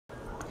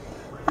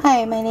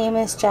Hi, my name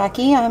is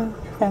Jackie. I'm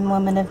from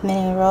Women of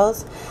Many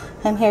Roles.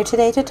 I'm here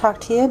today to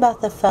talk to you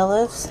about the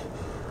Fellows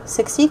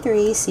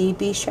 63 CB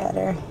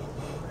Shredder.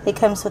 It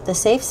comes with the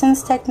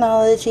SafeSense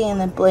technology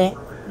and the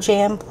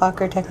Jam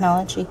Blocker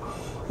technology.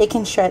 It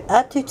can shred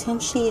up to 10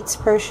 sheets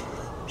per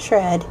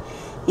shred.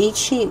 Each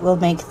sheet will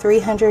make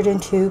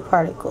 302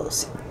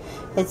 particles.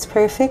 It's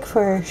perfect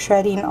for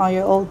shredding all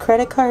your old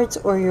credit cards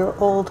or your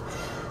old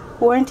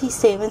warranty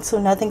statements so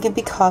nothing can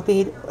be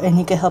copied, and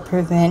you can help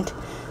prevent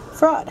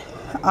fraud.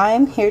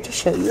 I'm here to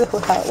show you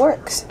how it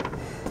works.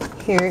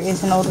 Here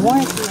is an old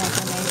warranty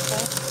information.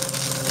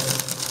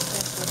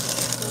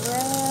 It's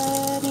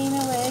shredding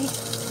away.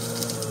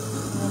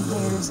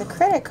 And here's a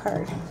credit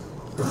card.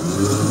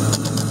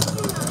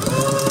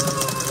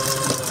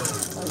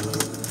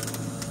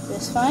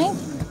 Just fine.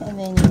 And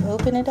then you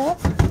open it up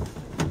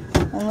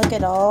and look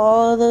at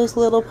all those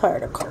little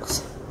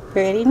particles.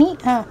 Pretty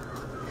neat, huh?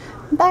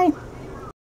 Bye.